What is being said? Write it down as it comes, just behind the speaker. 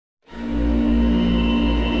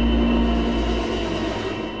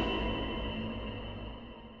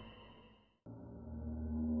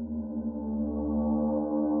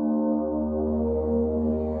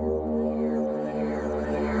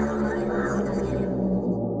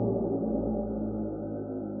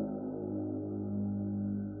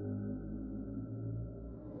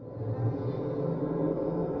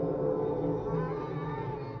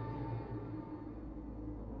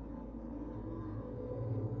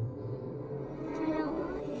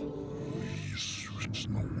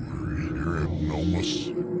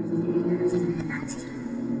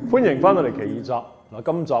歡迎翻到嚟奇異集嗱，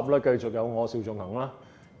今集咧繼續有我邵仲衡啦，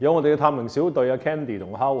有我哋嘅探靈小隊阿 Candy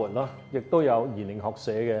同 Howard 啦，亦都有賢靈學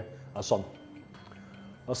社嘅阿信。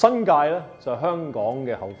新界咧就係香港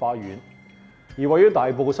嘅後花園，而位於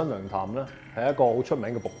大埔嘅新娘潭咧係一個好出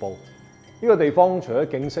名嘅瀑布。呢個地方除咗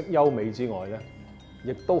景色優美之外咧，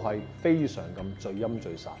亦都係非常咁聚陰聚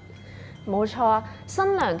煞嘅。冇錯啊！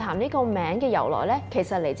新娘潭呢個名嘅由來咧，其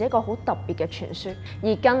實嚟自一個好特別嘅傳說。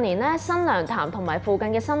而近年咧，新娘潭同埋附近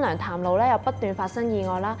嘅新娘潭路咧，又不斷發生意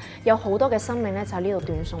外啦，有好多嘅生命咧就喺呢度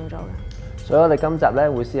斷送咗嘅。所以我哋今集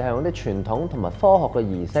咧會試下用啲傳統同埋科學嘅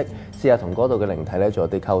儀式，試下同嗰度嘅靈體咧做一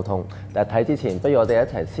啲溝通。但係睇之前，不如我哋一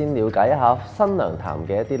齊先了解一下新娘潭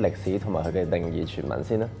嘅一啲歷史同埋佢嘅靈異傳聞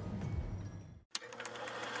先啦。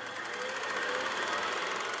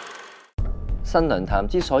新娘潭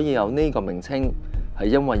之所以有呢個名稱，係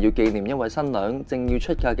因為要紀念一位新娘正要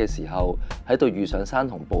出嫁嘅時候，喺度遇上山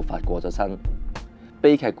洪暴發過咗身。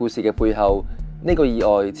悲劇故事嘅背後，呢個意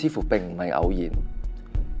外似乎並唔係偶然，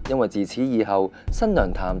因為自此以後，新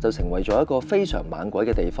娘潭就成為咗一個非常猛鬼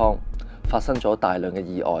嘅地方，發生咗大量嘅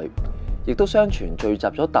意外，亦都相傳聚集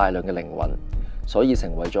咗大量嘅靈魂，所以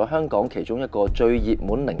成為咗香港其中一個最熱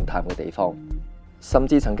門靈探嘅地方。甚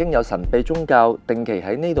至曾經有神秘宗教定期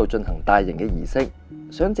喺呢度進行大型嘅儀式，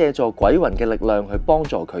想借助鬼魂嘅力量去幫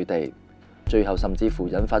助佢哋，最後甚至乎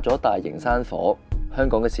引發咗大型山火。香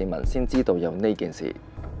港嘅市民先知道有呢件事。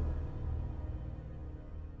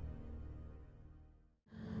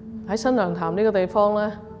喺新娘潭呢個地方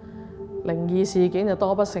咧，靈異事件就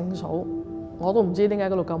多不勝數，我都唔知點解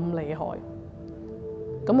嗰度咁厲害。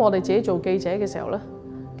咁我哋自己做記者嘅時候咧，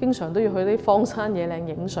經常都要去啲荒山野嶺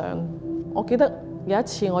影相。我記得有一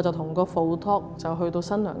次我就同個 photog 就去到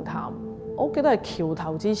新娘潭，我記得係橋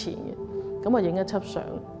頭之前嘅，咁啊影一輯相。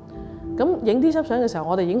咁影呢輯相嘅時候，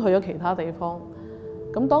我哋已經去咗其他地方。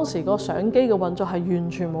咁當時個相機嘅運作係完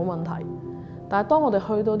全冇問題，但係當我哋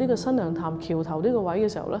去到呢個新娘潭橋頭呢個位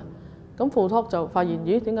嘅時候咧，咁 photog 就發現，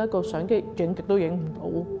咦，點解個相機影極都影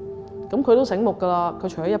唔到？咁佢都醒目㗎啦，佢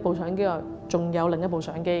除咗一部相機外，仲有另一部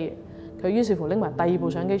相機嘅。佢於是乎拎埋第二部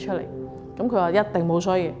相機出嚟，咁佢話一定冇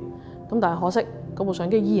衰嘅。咁但係可惜，嗰部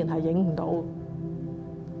相機依然係影唔到。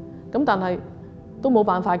咁但係都冇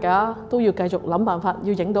辦法㗎，都要繼續諗辦法，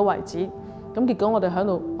要影到為止。咁結果我哋喺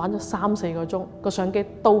度玩咗3-4個鐘，個相機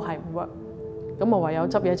都係唔 work。咁啊唯有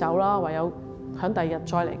執嘢走啦，唯有喺第二日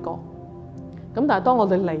再嚟過。咁但係當我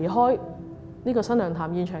哋離開呢個新娘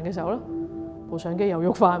潭現場嘅時候咧，部相機又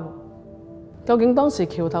喐翻。究竟當時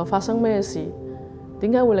橋頭發生咩事？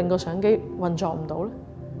點解會令個相機運作唔到咧？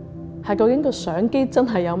係究竟個相機真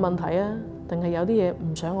係有問題啊，定係有啲嘢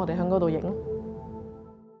唔想我哋喺嗰度影？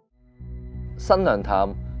新娘潭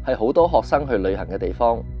係好多學生去旅行嘅地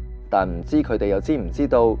方，但唔知佢哋又知唔知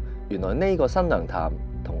道，原來呢個新娘潭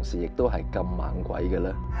同時亦都係咁猛鬼嘅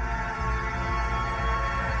咧。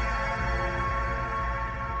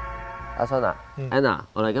阿信啊，Anna，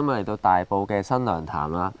我哋今日嚟到大埔嘅新娘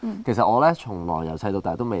潭啦。其實我咧從來由細到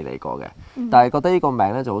大都未嚟過嘅，但係覺得呢個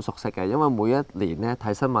名咧就好熟悉嘅，因為每一年咧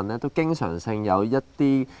睇新聞咧都經常性有一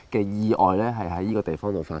啲嘅意外咧係喺呢個地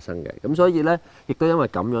方度發生嘅。咁所以咧，亦都因為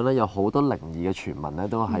咁樣咧，有好多靈異嘅傳聞咧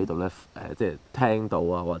都喺度咧即係聽到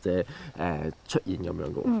啊，或者出現咁樣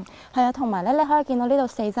嘅。係啊，同埋咧，你可以見到呢度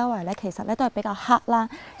四周圍咧，其實咧都係比較黑啦。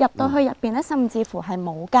入到去入邊咧，甚至乎係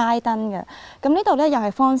冇街燈嘅。咁呢度咧又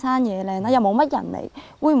係荒山野嶺啦，又冇乜人嚟，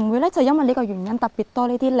會唔會咧就因為呢個原因特別多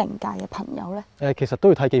呢啲靈界嘅朋友咧？其實都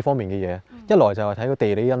要睇幾方面嘅嘢，一來就係睇個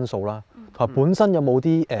地理因素啦，同埋本身有冇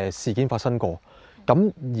啲事件發生過，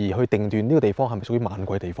咁而去定斷呢個地方係咪屬於猛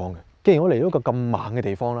鬼地方嘅。既然我嚟到一個咁猛嘅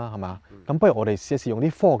地方啦，係嘛？咁不如我哋試一試用啲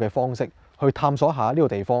科學嘅方式去探索一下呢個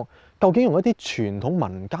地方，究竟用一啲傳統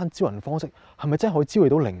民間招魂方式，係咪真係可以招嚟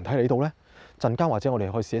到靈體喺度咧？陣間或者我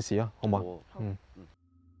哋可以試一試啊，好嘛？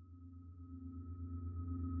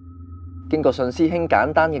經過信師兄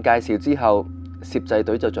簡單嘅介紹之後，攝製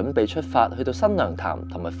隊就準備出發去到新娘潭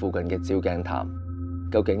同埋附近嘅照鏡潭。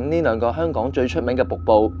究竟呢兩個香港最出名嘅瀑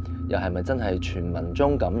布，又係咪真係傳聞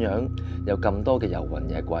中咁樣有咁多嘅遊魂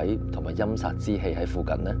野鬼同埋陰煞之氣喺附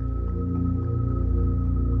近呢？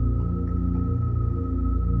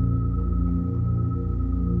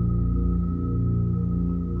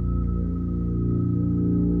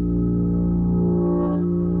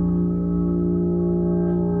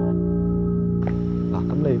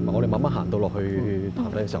我哋慢慢行到落去潭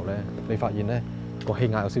底嘅時候咧，你發現咧個氣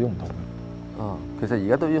壓有少少唔同嘅。其實而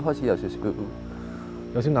家都開始有少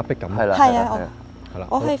少壓迫感。係啦，係啊，係啦。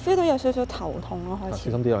我係 feel 到有少少頭痛咯，開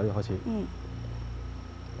始。小心啲啦，開始。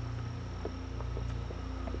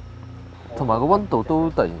同埋個溫度都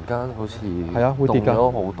突然間好似係啊，會跌㗎，凍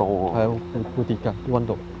咗好多喎。係啊，會跌㗎啲溫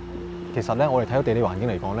度。其實咧，我哋睇到地理環境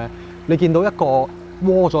嚟講咧，你見到一個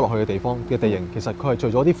窩咗落去嘅地方嘅地形，其實佢係聚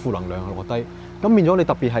咗啲負能量落低。咁變咗你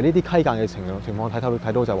特別係呢啲溪澗嘅情況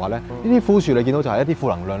睇到就係話咧，呢啲枯樹你見到就係一啲負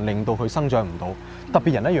能量令到佢生長唔到。特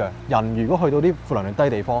別人一樣，人如果去到啲負能量低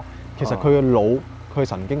地方，其實佢嘅腦、佢嘅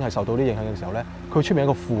神經係受到啲影響嘅時候咧，佢會出現一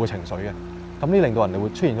個負嘅情緒嘅。咁呢令到人哋會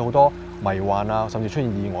出現咗好多迷幻啊，甚至出現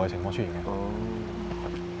意外嘅情況出現嘅。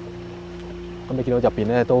咁你見到入邊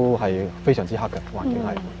咧都係非常之黑嘅環境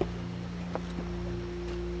係。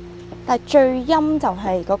但係最陰就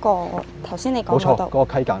係嗰個頭先你講嗰度。冇錯，嗰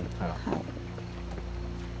個溪澗係啦。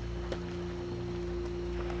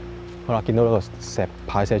好啦，見到嗰個石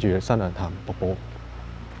牌寫住新娘潭瀑布，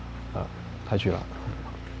睇住啦。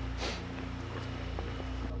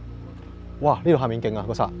哇！呢度下面勁啊，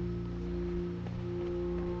個沙。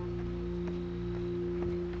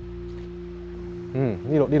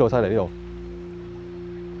呢度犀利呢度。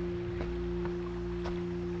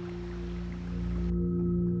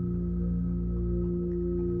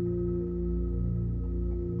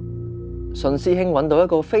順師兄揾到一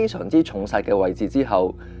個非常之重煞嘅位置之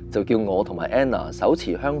後，就叫我同埋 Anna 手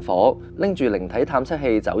持香火，拎住靈體探測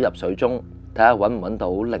器走入水中，睇下揾唔揾到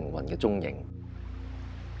靈魂嘅蹤影。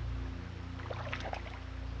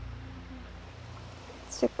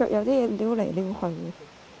隻腳有啲嘢撩嚟撩去，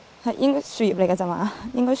係應該樹葉嚟嘅咋嘛？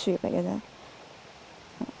應該樹葉嚟嘅啫。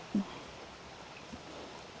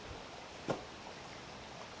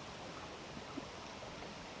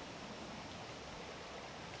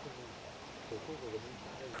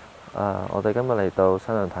我哋今日嚟到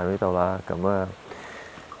新娘潭呢度啦，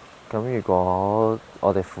咁如果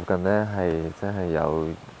我哋附近呢係真係有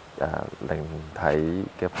靈體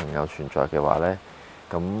嘅朋友存在嘅話呢，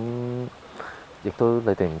咁亦都你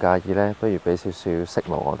哋唔介意呢，不如俾少少息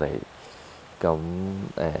務我哋。咁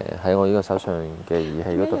喺我呢個手上嘅儀器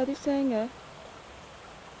嗰度，有啲聲嘅，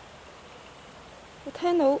我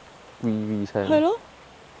聽到 V 聲。係咯。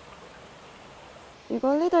如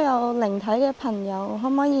果呢度有靈體嘅朋友，可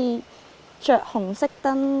唔可以着紅色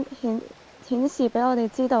燈顯示俾我哋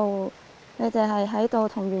知道，你哋係喺度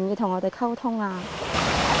同願意同我哋溝通啊？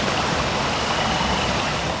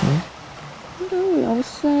點解會有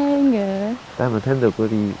聲嘅？你係咪聽到嗰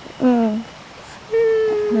啲？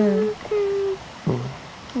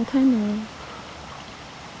我聽到。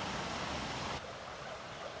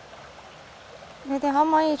你哋可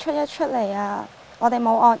唔可以出一出嚟啊？我哋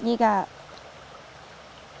冇惡意㗎。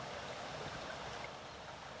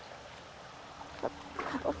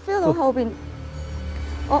我 feel 到後邊，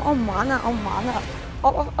我唔玩啦，我唔玩啦，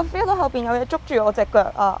我 feel 到後邊有嘢捉住我隻腳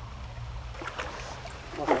啊！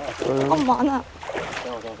我唔玩啦。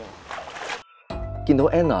見到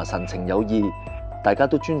Anna 神情有意，大家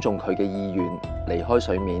都尊重佢嘅意願，離開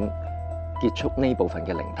水面，結束呢部分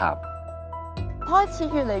嘅靈探。開始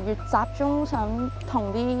越嚟越集中想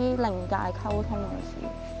同啲靈界溝通嗰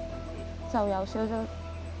時，就有少少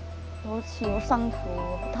好似好辛苦、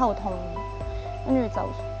頭痛。跟住就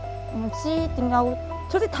唔知點解，好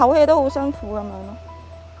似唞氣都好辛苦咁樣咯。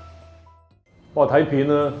我睇片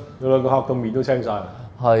啦，有兩個黑到面都青晒。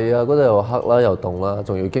係啊，嗰度又黑啦，又凍啦，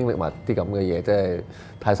仲要經歷埋啲咁嘅嘢，真係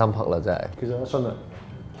太深刻啦！真係。其實阿信啊，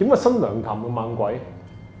點解新娘潭咁猛鬼？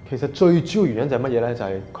其實最主要原因就係乜嘢咧？就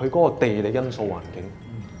係佢嗰個地理因素環境。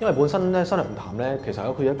因為本身咧新娘潭咧，其實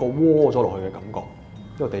有佢一個窩咗落去嘅感覺，呢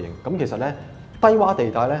個地形。咁其實咧低洼地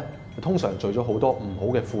帶咧，通常聚咗好多唔好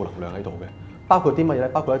嘅負能量喺度嘅。包括啲乜嘢咧？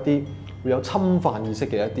包括一啲會有侵犯意識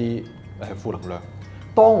嘅一啲負能量。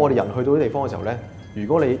當我哋人去到啲地方嘅時候咧，如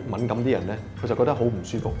果你敏感啲人咧，佢就覺得好唔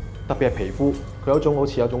舒服。特別係皮膚，佢有一種好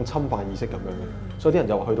似有一種侵犯意識咁樣嘅，所以啲人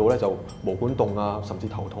就話去到咧就毛管凍啊，甚至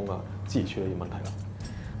頭痛啊，諸如此類嘅問題啦。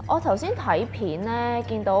我頭先睇片咧，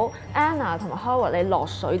見到 Anna 同埋 Howard 你落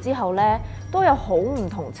水之後咧，都有好唔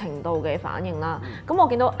同程度嘅反應啦。咁我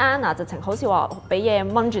見到 Anna 直情好似話俾嘢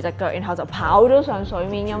掹住隻腳，然後就跑咗上水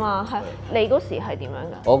面噶嘛。係你嗰時係點樣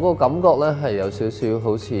㗎？我個感覺咧係有少少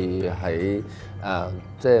好似喺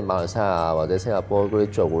即係馬來西亞或者新加坡嗰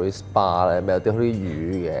啲做嗰啲 SPA 咧，咪有啲好啲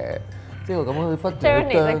魚嘅。即係我咁樣不斷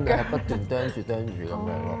啄，係不斷啄住咁樣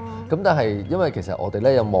咯。咁但係因為其實我哋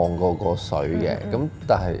咧有望過個水嘅，咁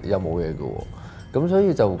但係又冇嘢嘅喎。咁所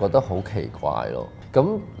以就覺得好奇怪咯。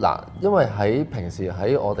咁嗱，因為喺平時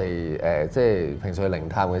喺我哋即係平時去靈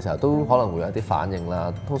探嘅時候，都可能會有啲反應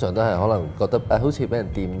啦。通常都係可能覺得好似俾人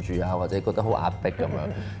掂住啊，或者覺得好壓迫咁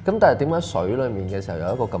樣。咁但係點解水裡面嘅時候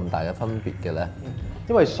有一個咁大嘅分別嘅咧？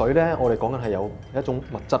因為水咧，我哋講緊係有一種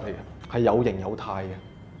物質嚟嘅，係有形有態嘅。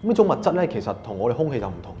呢種物質咧，其實同我哋空氣就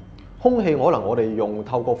唔同。空氣可能我哋用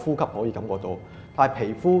透過呼吸可以感覺到，但係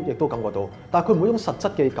皮膚亦都感覺到。但係佢唔會用實質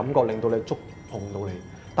嘅感覺令到你觸碰到你。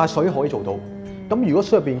但係水可以做到。咁如果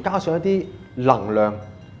水入邊加上一啲能量，呢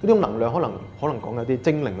種能量可能講有啲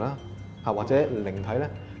精靈啦，或者靈體咧，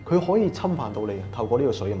佢可以侵犯到你，透過呢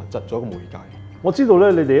個水嘅物質做一個媒介。我知道咧，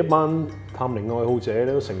你哋一班探靈愛好者咧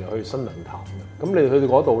都成日去新娘潭嘅。咁你哋去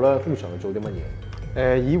到嗰度咧，通常係做啲乜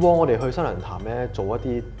嘢？以往我哋去新娘潭咧做一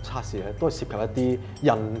啲測試咧，都係涉及一啲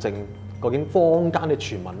印證究竟坊間嘅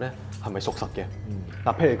傳聞咧係咪屬實嘅。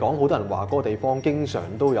嗱，譬如講，好多人話嗰個地方經常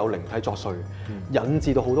都有靈體作祟，引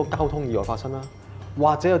致到好多交通意外發生啦。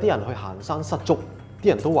或者有啲人去行山失足，啲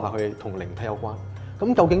人都話佢同靈體有關。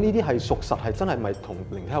咁究竟呢啲係屬實係真係咪同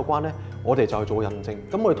靈體有關咧？我哋就去做印證。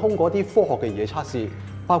咁我哋通過一啲科學嘅儀器測試，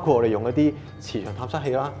包括我哋用一啲磁場探測器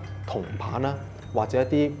啦、銅棒啦，或者一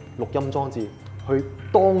啲錄音裝置，去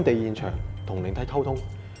當地現場同靈體溝通，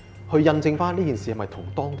去印證翻呢件事係咪同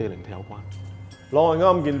當地靈體有關。我啱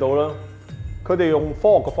啱見到啦，佢哋用科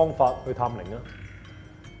學嘅方法去探靈啊。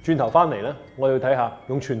轉頭翻嚟咧，我哋要睇下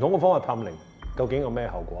用傳統嘅方法探靈究竟有咩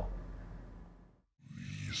後果。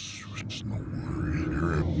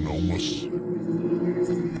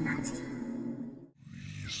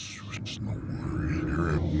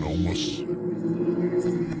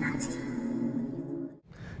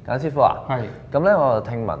簡師傅啊，係咁咧，我就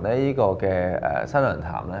聽聞咧呢個嘅新娘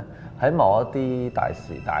潭咧，喺某一啲大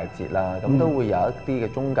時大節啦，咁都會有一啲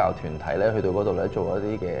嘅宗教團體咧去到嗰度咧做一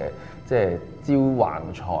啲嘅即係招橫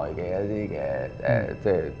財嘅一啲嘅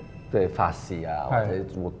即係法事啊或者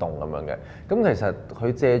活動咁樣嘅。咁其實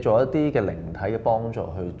佢借助一啲嘅靈體嘅幫助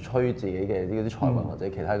去催自己嘅呢啲財運或者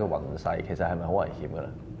其他嘅運勢，其實係咪好危險嘅咧？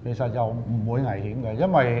其實又唔會危險嘅，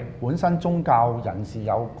因為本身宗教人士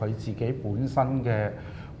有佢自己本身嘅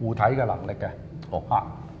護體嘅能力嘅。哦，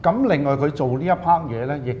咁另外佢做呢一 part 嘢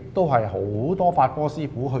咧，亦都係好多法科師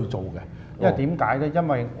傅去做嘅。因為點解咧？因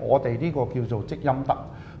為我哋呢個叫做積陰德，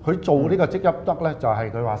佢做呢個積陰德咧，就係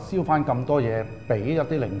佢話燒翻咁多嘢俾一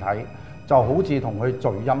啲靈體，就好似同佢聚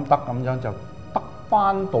陰德咁樣，就得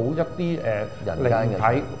翻到一啲靈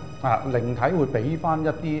體。靈體會俾翻一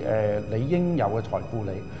啲你應有嘅財富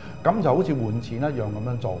你，咁就好似換錢一樣咁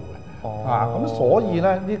樣做嘅。咁所以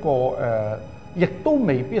咧呢個亦都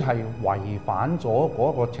未必係違反咗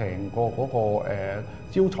嗰個成個嗰個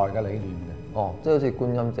招財嘅理念嘅。哦，即係好似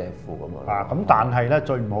觀音借庫咁樣。咁但係咧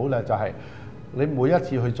最唔好咧就係你每一次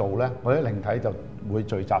去做咧，嗰啲靈體就會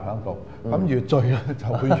聚集喺度，咁越聚咧就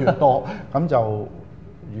會越多，咁就。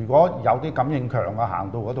如果有啲感應強嘅，行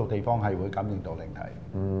到嗰度地方係會感應到靈體。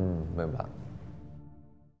明白。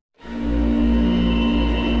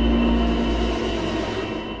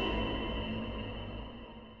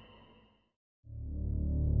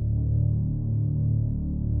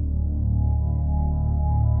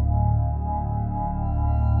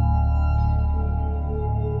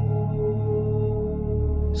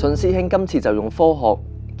荀師兄今次就用科學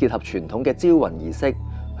結合傳統嘅招魂儀式，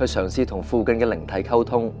去嘗試同附近嘅靈體溝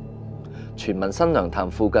通。傳聞新娘潭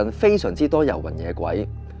附近非常之多遊魂野鬼，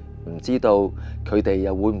唔知道佢哋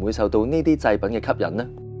又會唔會受到呢啲祭品嘅吸引呢？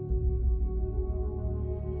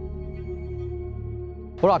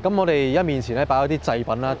好啦，咁我哋而家面前咧擺咗啲祭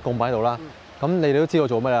品啦，供品喺度啦。咁你哋都知道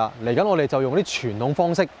做咩啦？嚟緊我哋就用啲傳統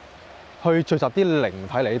方式去聚集啲靈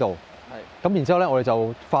體嚟呢度。係。咁然之後咧，我哋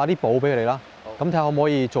就化啲寶俾佢哋啦。咁睇下可唔可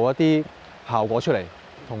以做一啲效果出嚟，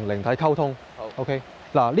同靈體溝通。好。OK。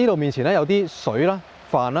嗱，呢度面前咧有啲水啦、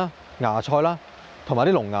飯啦、芽菜啦，同埋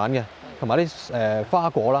啲龍眼嘅，同埋啲花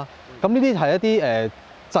果啦。咁呢啲係一啲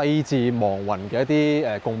祭祀亡魂嘅一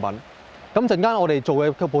啲供品。咁陣間我哋做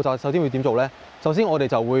嘅步驟，首先會點做咧？首先我哋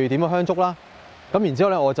就會點咗香燭啦。咁然之後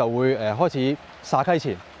咧，我就會開始撒溪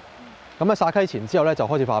錢。咁喺撒溪錢之後咧，就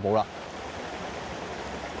開始化寶啦。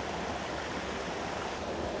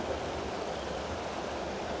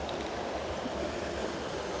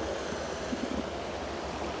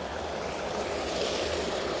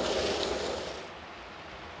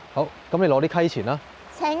好，咁你攞啲溪錢啦。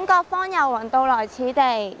請各方遊魂到來此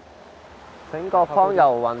地。請各方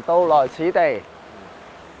遊魂到來此地。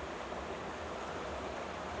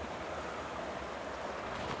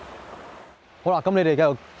好啦，咁你哋繼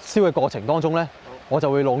續燒嘅過程當中咧，我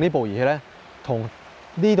就會用呢部儀器咧，同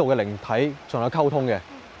呢度嘅靈體仲有溝通嘅。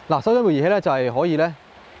嗱，首先部儀器咧就係可以咧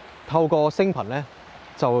透過聲頻咧，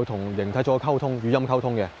就同靈體做個溝通，語音溝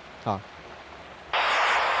通嘅。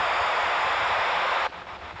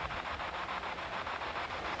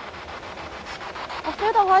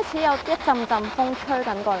開始有一陣陣風吹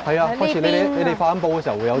緊過嚟。係啊，開始你哋化緊寶嘅時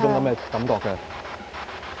候會有種咁嘅感覺嘅。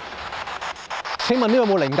請問呢有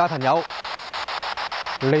冇靈界朋友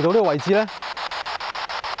嚟到呢個位置咧？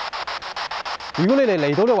如果你哋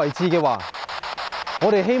嚟到呢個位置嘅話，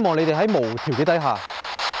我哋希望你哋喺無條件底下，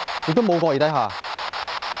亦都冇惡意底下，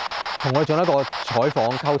同我哋做一個採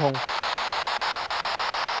訪溝通。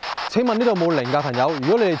請問呢度冇靈界朋友？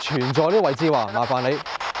如果你哋存在呢個位置嘅話，麻煩你。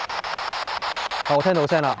我聽到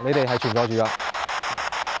聲啦，你哋係存在住噶。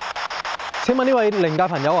請問呢位靈界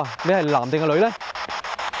朋友啊，你係男定係女咧？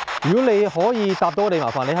如果你可以答到我哋，麻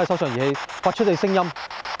煩你喺手上儀器發出你聲音。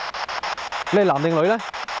你係男定女咧？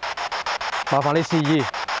麻煩你示意。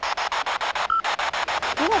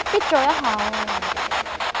點解逼咗一下？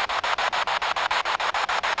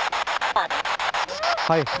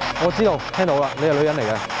係，我知道，聽到啦，你係女人嚟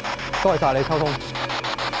嘅，多謝晒你溝通。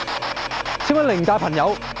請問靈界朋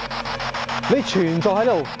友，你存在喺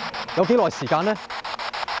度有幾耐時間咧？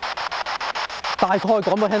大概講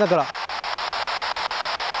俾我聽得㗎啦。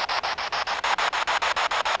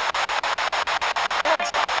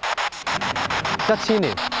1000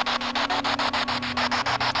年，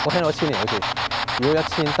我聽到1000年好似。如果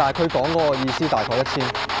1000，但係佢講嗰個意思大概1000。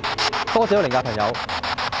多謝個靈界朋友。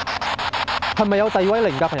係咪有第二位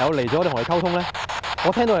靈界朋友嚟咗，我哋同你溝通咧？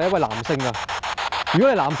我聽到係一位男性啊。如果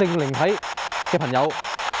係男性靈體嘅朋友，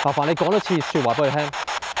麻煩你講多次説話俾佢聽。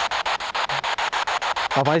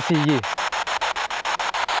麻煩你示意。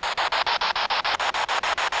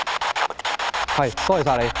係，多謝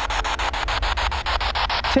晒你。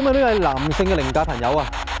請問呢位男性嘅靈界朋友啊，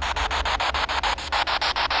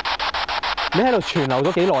你喺度存留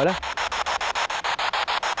咗幾耐咧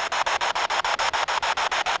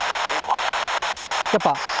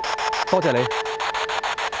？100，多謝你。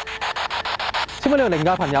請問呢位靈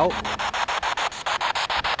界朋友，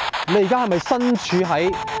你而家係咪身處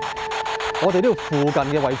喺我哋呢度附近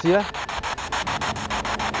嘅位置咧？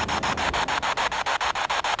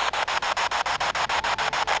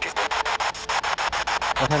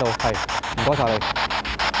我聽到，係，唔該晒你。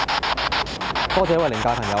多謝一位靈界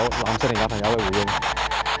朋友，男性靈界朋友嘅回應。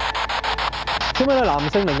請問呢位男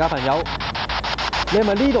性靈界朋友，你係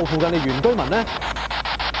咪呢度附近嘅原居民咧？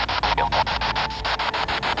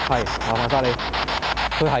係，麻煩晒你。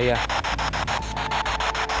佢係嘅。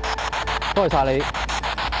多謝晒你，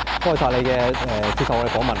多謝晒你嘅接受我哋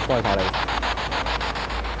訪問，多謝晒你。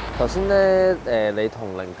頭先咧你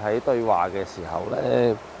同靈體對話嘅時候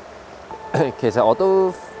咧，其實我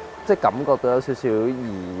都即係感覺到有少少異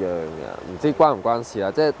樣嘅，唔知關唔關事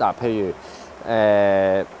啦。即係嗱，譬如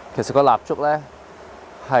其實個蠟燭咧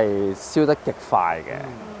係燒得極快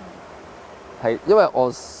嘅，係因為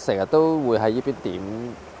我成日都會喺呢邊點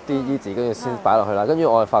啲衣紙，跟住先擺落去啦。跟住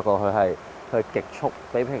我係發覺佢極速，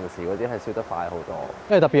比平時嗰啲係燒得快好多。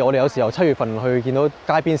因為特別我哋有時候7月份去見到街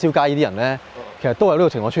邊燒街呢啲人咧，其實都有呢個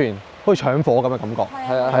情況出現，好似搶火咁嘅感覺。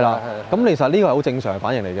係啊，係啦。咁其實呢個係好正常嘅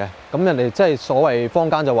反應嚟嘅。咁人哋即係所謂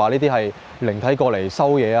坊間就話呢啲係靈體過嚟收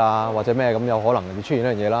嘢啊，或者咩咁，有可能會出現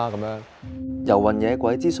呢樣嘢啦咁樣。遊魂野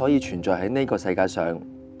鬼之所以存在喺呢個世界上，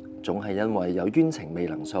總係因為有冤情未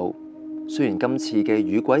能訴。雖然今次嘅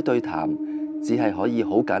與鬼對談只係可以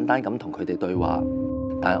好簡單咁同佢哋對話，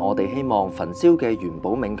但係我哋希望焚燒嘅元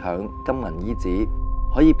寶冥鏹、金銀衣紙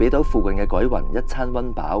可以俾到附近嘅鬼魂一餐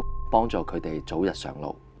溫飽，幫助佢哋早日上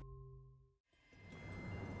路。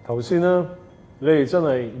頭先咧，你哋真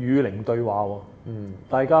係與靈對話喎。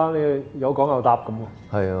大家你有講有答咁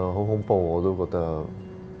喎。係啊，好恐怖我都覺得。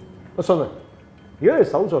阿信啊，而家你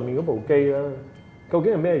手上面嗰部機咧，究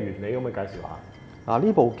竟係咩原理？可唔可以介紹下？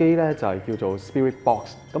呢部機咧就係叫做 Spirit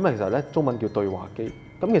Box， 咁其實咧中文叫對話機。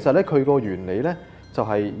咁其實咧佢個原理咧就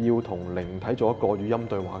係要同靈體做一個語音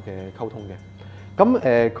對話嘅溝通嘅。咁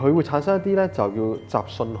佢會產生一啲咧就叫集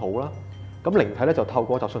信號啦。咁靈體咧就透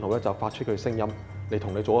過集信號咧就發出佢嘅聲音嚟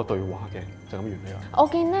同你做一個對話嘅，就咁原理啦。我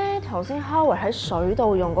見咧頭先 Howard 喺水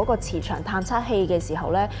度用嗰個磁場探測器嘅時候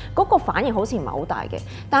咧，嗰個反應好似唔係好大嘅，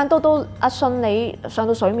但到阿信你上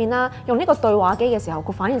到水面啦，用呢個對話機嘅時候，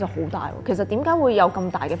個反應就好大喎。其實點解會有咁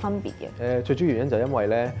大嘅分別嘅？最主要原因就係因為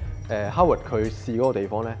咧，Howard 佢試嗰個地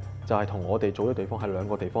方咧，就係同我哋做嘅地方係兩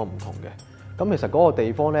個地方唔同嘅。咁其實嗰個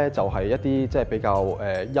地方咧就係一啲即係比較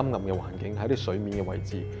陰暗嘅環境，喺啲水面嘅位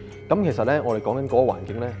置。咁其實咧，我哋講緊嗰個環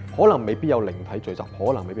境咧，可能未必有靈體聚集，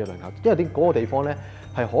可能未必有靈體，因為嗰個地方咧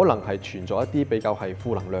係可能係存在一啲比較係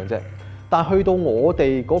負能量啫。但係去到我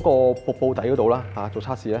哋嗰個瀑布底嗰度啦，做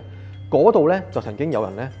測試咧，嗰度咧就曾經有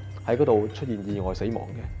人咧喺嗰度出現意外死亡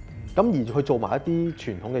嘅。咁而去做埋一啲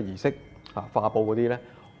傳統嘅儀式化布嗰啲咧，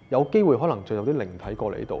有機會可能就有啲靈體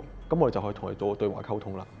過嚟呢度，咁我哋就可以同佢做對話溝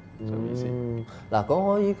通啦。嗱，講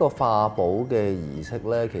開呢個化寶嘅儀式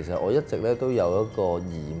咧，其實我一直咧都有一個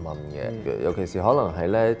疑問嘅，尤其是可能係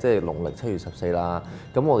咧，即係農曆7月14啦，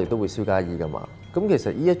咁我哋都會燒街衣噶嘛。咁其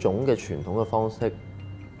實呢一種嘅傳統嘅方式，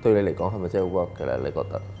對你嚟講係咪真係 work 嘅咧？你覺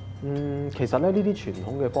得？其實咧呢啲傳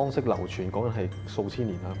統嘅方式流傳講緊係數千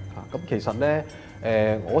年啦。咁其實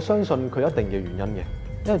咧，我相信佢有一定嘅原因嘅，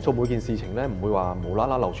因為做每件事情咧唔會話無啦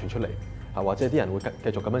啦流傳出嚟。或者啲人會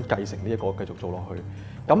繼續咁樣繼承呢一個繼續做落去。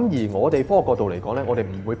咁而我哋科學角度嚟講咧，我哋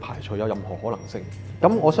唔會排除有任何可能性。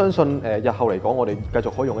咁我相信日後嚟講，我哋繼續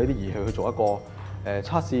可以用呢啲儀器去做一個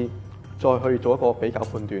測試，再去做一個比較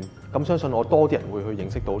判斷。咁相信我多啲人會去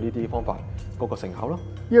認識到呢啲方法嗰個成效咯。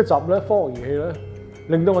呢一集咧，科學儀器咧，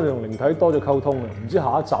令到我哋同靈體多咗溝通啊！唔知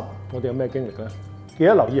下一集我哋有咩經歷咧？記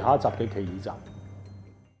得留意下一集嘅奇異集。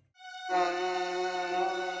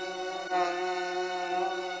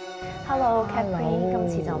Hello Capri， 今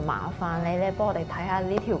次就麻煩你咧幫我哋睇下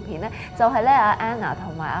呢條片咧，就係咧阿 Anna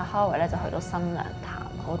同埋阿 Howard 咧就去到新娘潭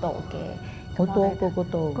嗰度嘅，好多個嗰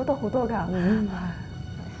度，嗰度好多㗎。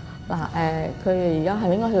嗱佢而家係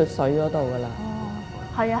咪應該去到水嗰度㗎啦？哦，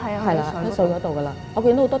係啊係啊，係啦，喺水嗰度㗎啦。我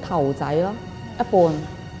見到好多頭仔咯，一半，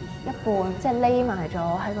即係匿埋咗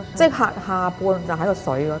喺個水。即係下半就喺個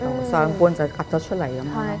水嗰度，上半就趌咗出嚟咁樣。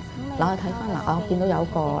嗱，我睇翻嗱，我見到有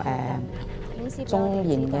個中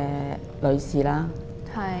年嘅女士啦，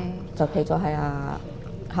就企咗喺阿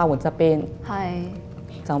客戶側邊，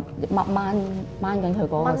就掹緊佢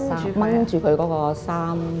嗰個衫，掹住佢嗰個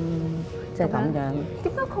衫，即係咁樣。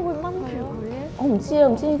點解佢會掹住佢嘅？我唔知啊，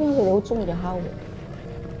唔知點解佢哋好中意嘅客戶。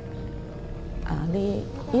啊，呢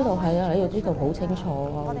度係啊，呢度好清楚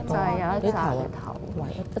喎，就係有一紮嘅頭，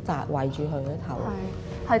圍住佢嘅頭。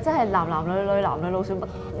係真係男女老少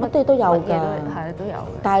乜啲都有㗎，係都有嘅。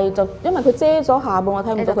但係就因為佢遮咗下半，我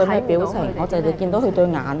睇唔到佢咩表情，我就係見到佢對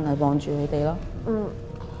眼係望住佢哋咯。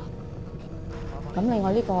咁另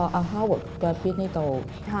外呢個阿 Howard 腳邊呢度，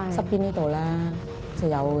側邊呢度咧就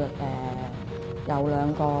有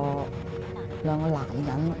兩個男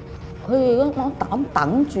人，佢哋咁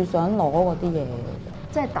等住想攞嗰啲嘢，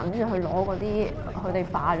即係等住去攞嗰啲佢哋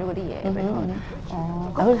化咗嗰啲嘢俾佢。哦，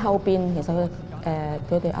喺佢後邊其實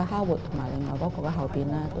佢哋阿 Howard 同埋另外嗰個嘅後邊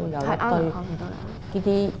咧都有一堆呢啲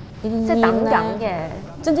即係等緊嘅，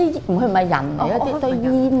即係佢唔係人嚟，一堆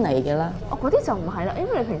煙嚟嘅啦。哦，嗰啲就唔係啦，因為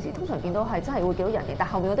你平時通常見到係真係會見到人嘅，但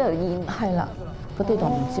後面嗰啲有煙。係啦，嗰啲就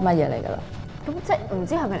唔知乜嘢嚟㗎啦。咁即係唔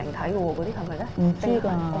知係咪靈體嘅喎？嗰啲係咪咧？唔知㗎，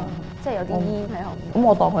即係有啲煙喺後面。咁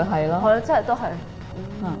我當佢係咯。係咯，即係都係。